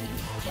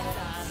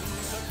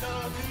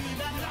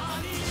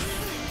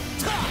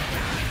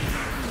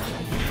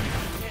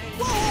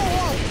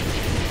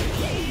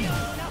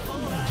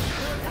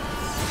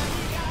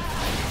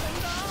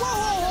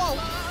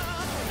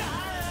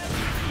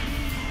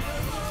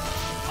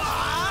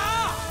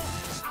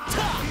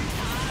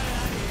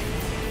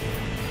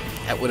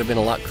 That would have been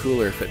a lot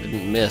cooler if it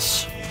didn't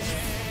miss.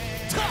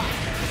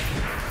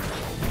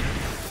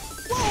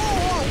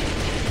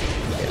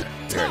 Yeah,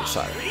 we already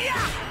saw it.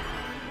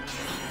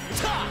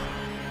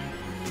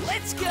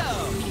 Let's go!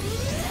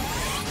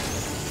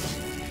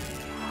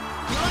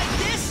 You like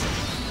this?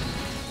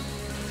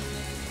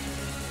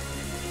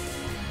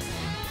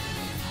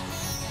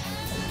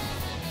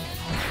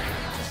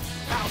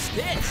 How's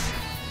this?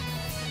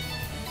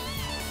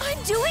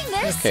 I'm doing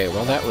this! Okay,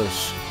 well that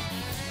was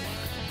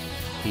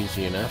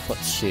easy enough.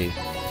 Let's see.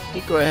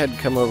 You go ahead and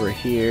come over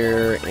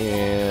here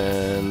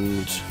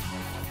and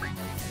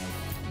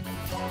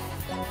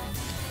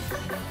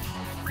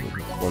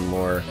one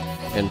more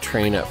and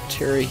train up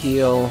Terra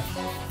Heal.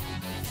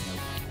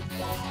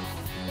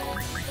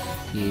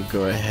 You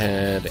go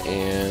ahead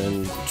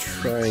and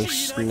try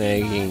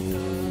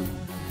snagging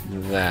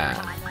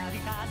that.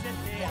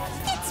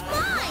 It's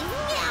mine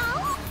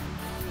now!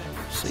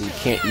 So you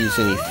can't use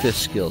any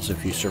fist skills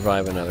if you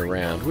survive another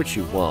round, which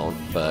you won't,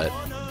 but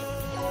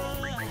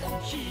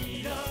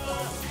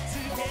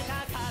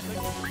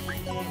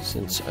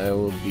since I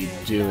will be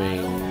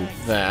doing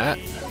that.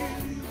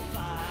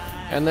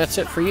 And that's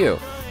it for you.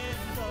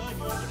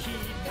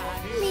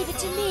 Leave it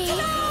to me.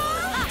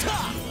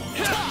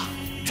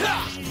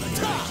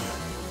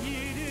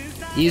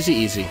 Easy,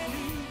 easy.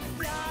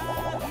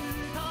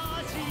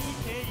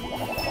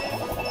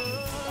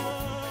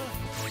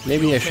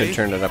 Maybe I should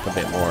turn it up a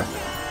bit more.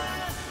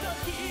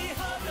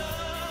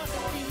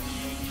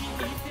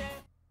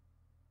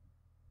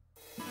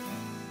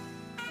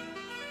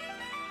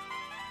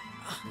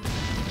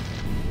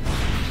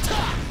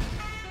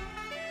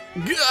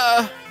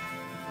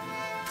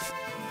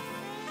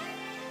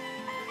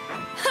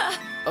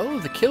 Oh,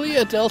 the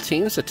Disgaea Adele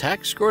team's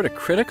attack scored a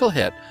critical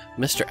hit.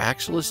 Mr.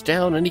 Axel is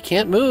down and he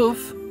can't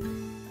move.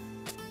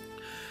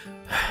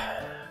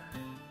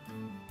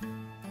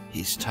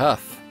 He's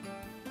tough.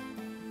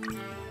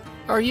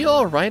 Are you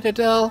alright,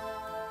 Adele?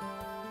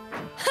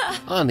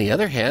 On the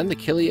other hand, the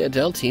Disgaea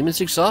Adele team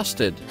is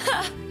exhausted.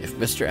 If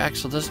Mr.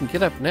 Axel doesn't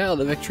get up now,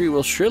 the victory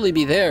will surely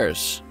be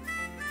theirs.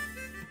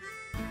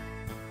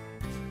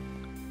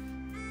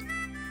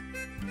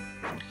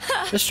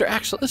 Mr.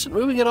 Axel isn't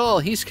moving at all.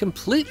 He's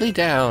completely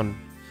down.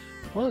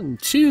 1,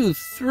 2,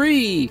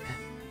 3.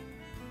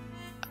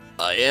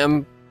 I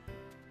am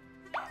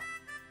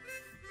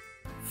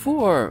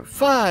 4,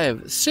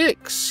 5,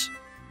 6.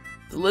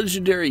 The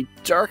legendary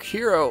Dark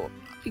Hero.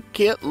 I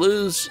can't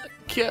lose. I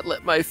can't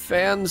let my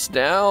fans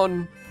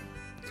down.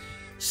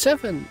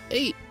 7,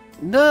 8,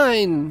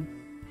 9.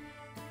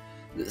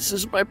 This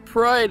is my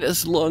pride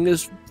as long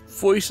as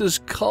voices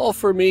call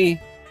for me.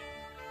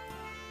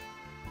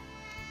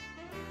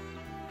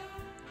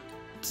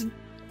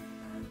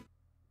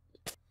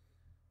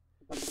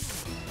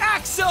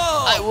 Axel!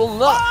 I will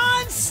not.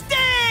 On stage!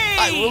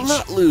 I will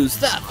not lose.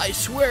 That, I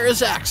swear,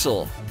 is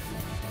Axel.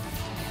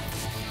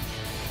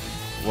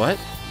 What?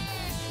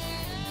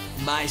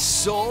 My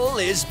soul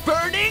is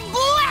burning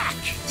black!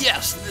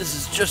 Yes, this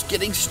is just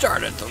getting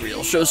started. The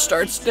real show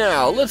starts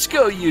now. Let's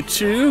go, you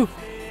two.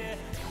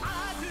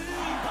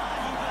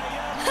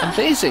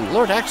 Amazing.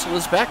 Lord Axel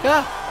is back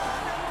up.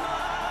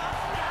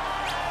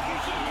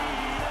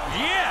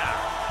 Yeah!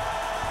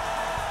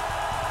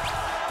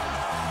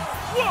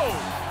 Whoa!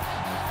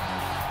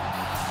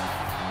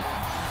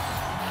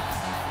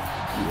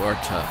 You are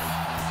tough.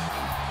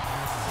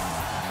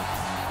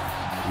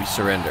 We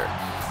surrender.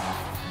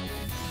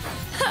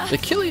 The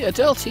Disgaea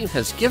Adele team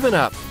has given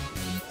up.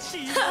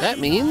 That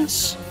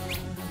means...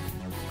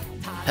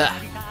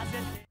 Ha!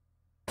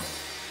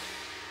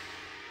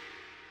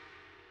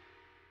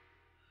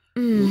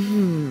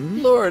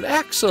 Lord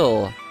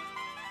Axel!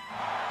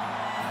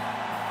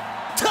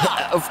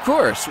 Of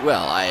course.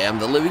 Well, I am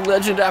the living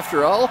legend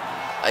after all.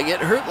 I get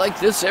hurt like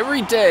this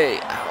every day.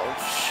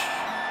 Ouch.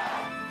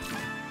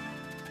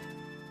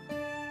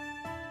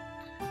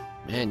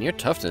 Man, your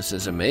toughness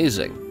is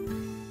amazing.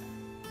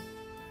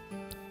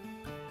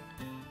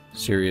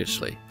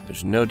 Seriously,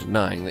 there's no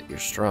denying that you're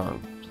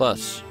strong.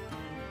 Plus,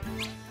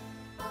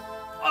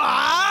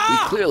 we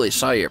clearly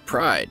saw your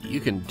pride.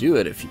 You can do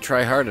it if you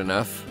try hard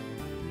enough.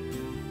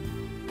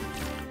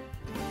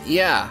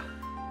 Yeah.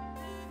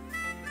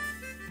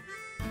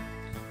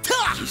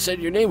 You said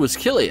your name was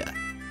Disgaea.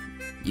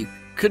 You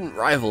couldn't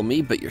rival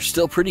me, but you're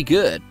still pretty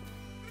good.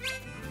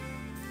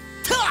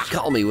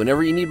 Call me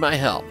whenever you need my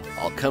help.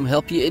 I'll come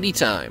help you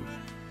anytime.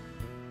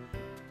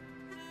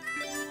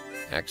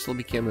 Axel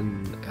became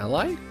an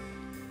ally?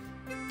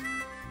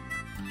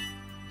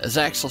 As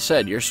Axel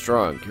said, you're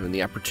strong. Given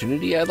the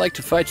opportunity, I'd like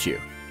to fight you.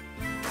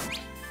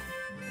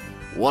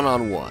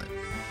 One-on-one.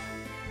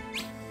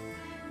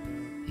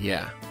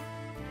 Yeah.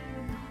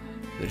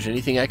 If there's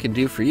anything I can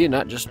do for you,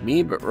 not just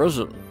me, but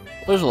Rosalind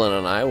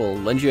and I will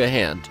lend you a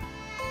hand.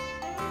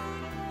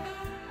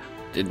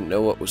 Didn't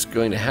know what was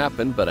going to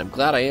happen, but I'm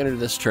glad I entered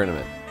this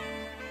tournament.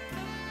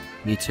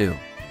 Me too.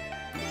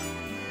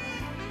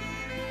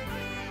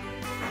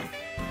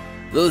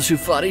 Those who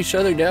fought each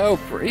other now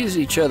praise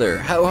each other.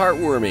 How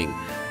heartwarming.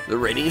 The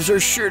ratings are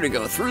sure to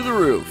go through the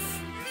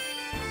roof.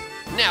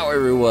 Now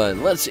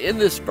everyone, let's end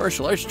this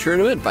martial arts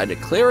tournament by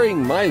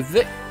declaring my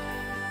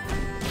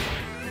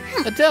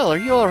Adele, are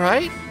you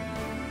alright?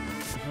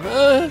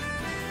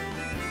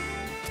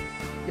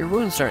 Your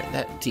wounds aren't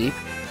that deep.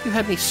 You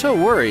had me so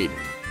worried.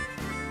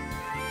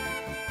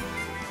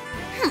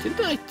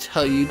 Didn't I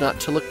tell you not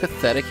to look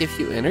pathetic if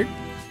you entered?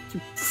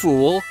 You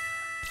fool.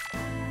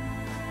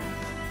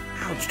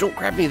 Ouch, don't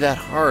grab me that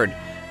hard.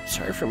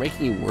 Sorry for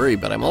making you worry,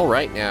 but I'm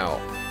alright now.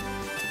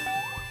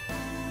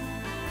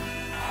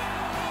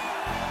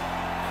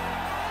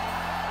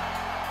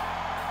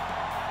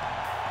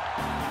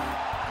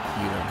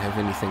 You don't have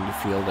anything to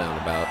feel down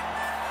about.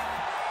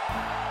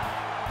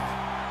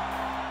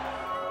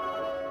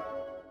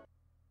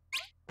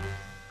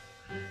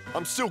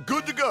 I'm still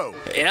good to go.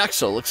 Hey,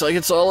 Axel, looks like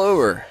it's all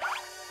over.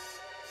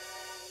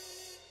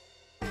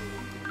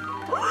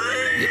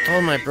 You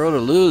told my bro to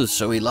lose,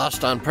 so he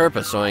lost on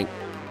purpose, Oink.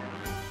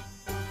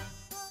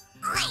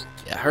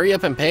 Yeah, hurry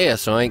up and pay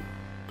us, Oink.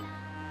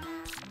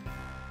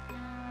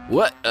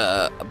 What,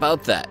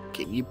 about that?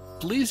 Can you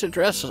please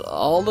address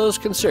all those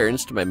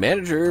concerns to my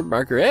manager,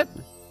 Margaret?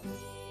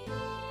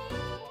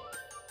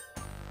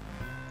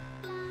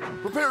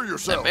 Prepare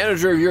yourself. That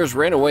manager of yours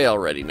ran away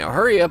already. Now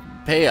hurry up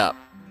and pay up.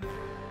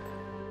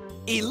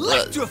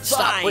 Electrifying!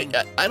 Stop, wait,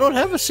 I don't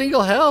have a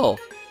single hell.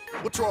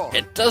 What's wrong?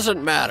 It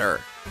doesn't matter.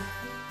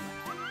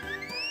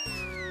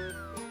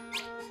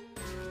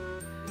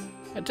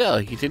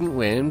 Adele, you didn't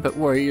win, but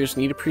warriors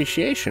need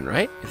appreciation,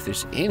 right? If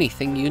there's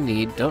anything you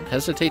need, don't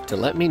hesitate to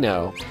let me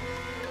know.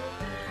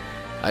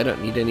 I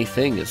don't need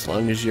anything as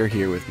long as you're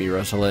here with me,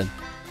 Rosalind.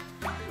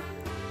 No!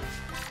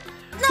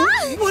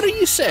 What are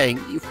you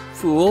saying, you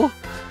fool?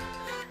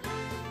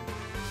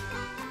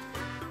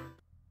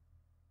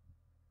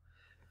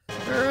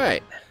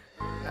 Alright.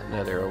 Got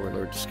another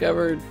Overlord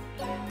discovered.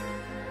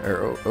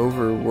 Or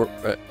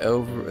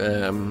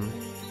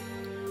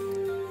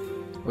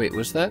wait,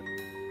 was that?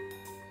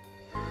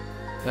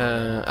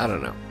 I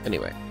don't know.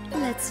 Anyway.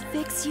 Let's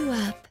fix you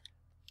up.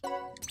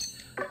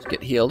 Let's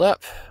get healed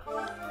up.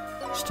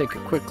 Let's take a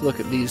quick look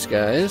at these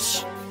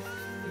guys.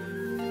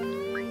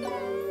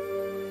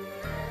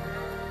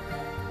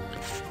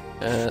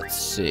 Let's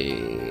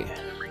see.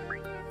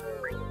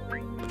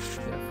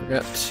 I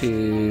forgot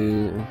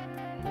to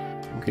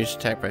increase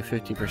attack by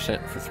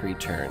 50% for 3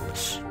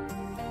 turns.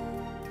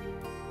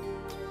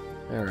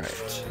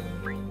 Alright.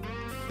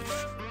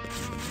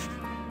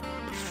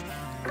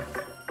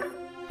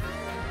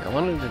 I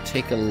wanted to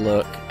take a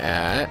look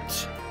at...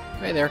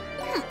 Hi there.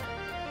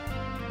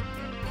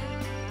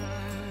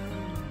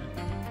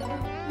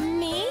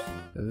 Me?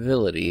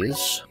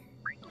 Abilities.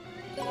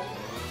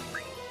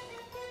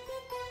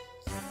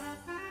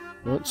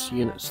 Once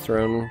units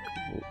thrown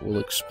will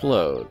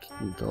explode,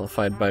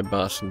 nullified by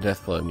boss and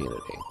deathblow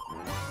immunity.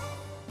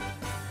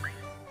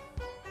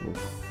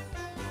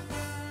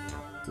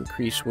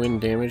 Increase wind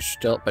damage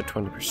dealt by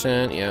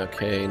 20%. Yeah,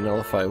 okay.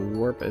 Nullify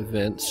warp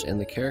events in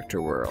the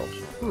character world.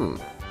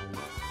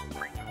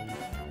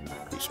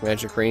 Increase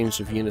magic range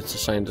of units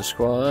assigned to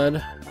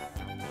squad.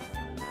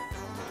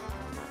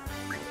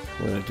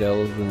 When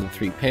Adele is within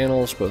 3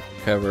 panels, both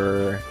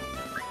recover.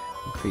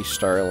 Increase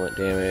star element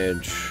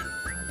damage.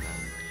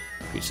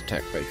 Increase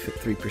attack by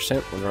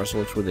 3% when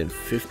Rosalind's within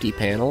 50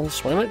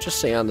 panels. Why not just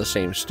say on the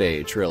same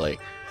stage, really?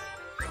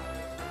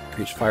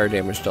 Increase fire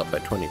damage dealt by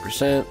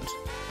 20%.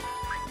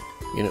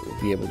 Unit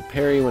will be able to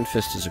parry when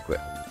fist is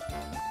equipped.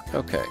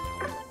 Okay.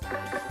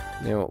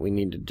 Now what we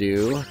need to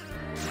do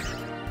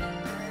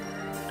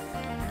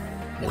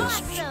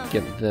is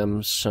get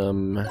them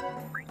some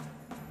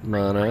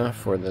mana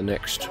for the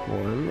next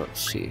one.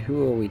 Let's see, who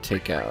will we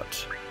take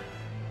out?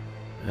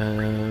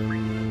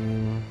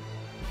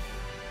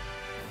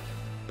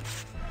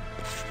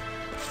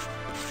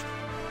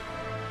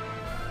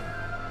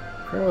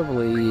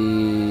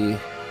 Probably...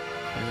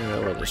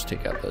 we'll just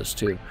take out those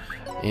 2.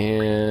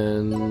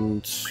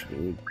 And...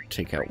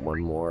 take out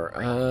one more.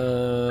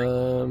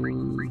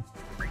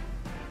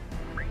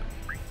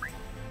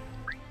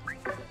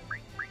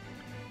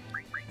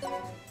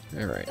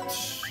 Alright.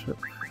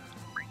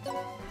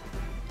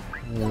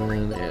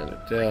 And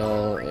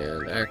Adele,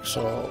 and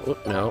Axel.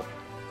 Oop, no.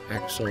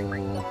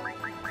 Axel...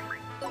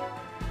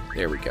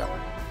 There we go.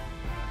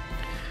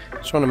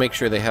 Just want to make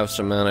sure they have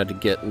some mana to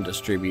get and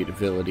distribute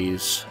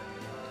abilities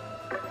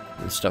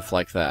and stuff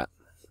like that.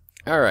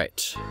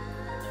 Alright.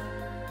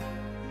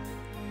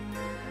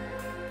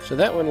 So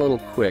that went a little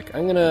quick.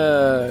 I'm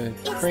gonna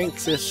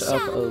crank this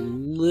up a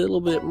little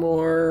bit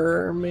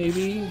more,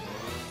 maybe.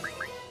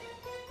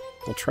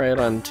 We'll try it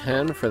on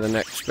 10 for the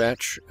next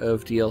batch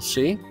of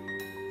DLC.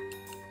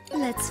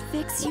 Let's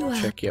fix you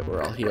up. Check yet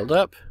we're all healed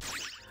up.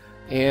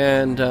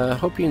 And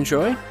hope you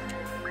enjoy.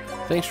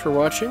 Thanks for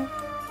watching.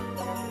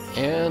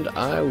 And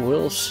I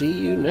will see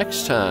you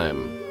next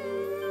time.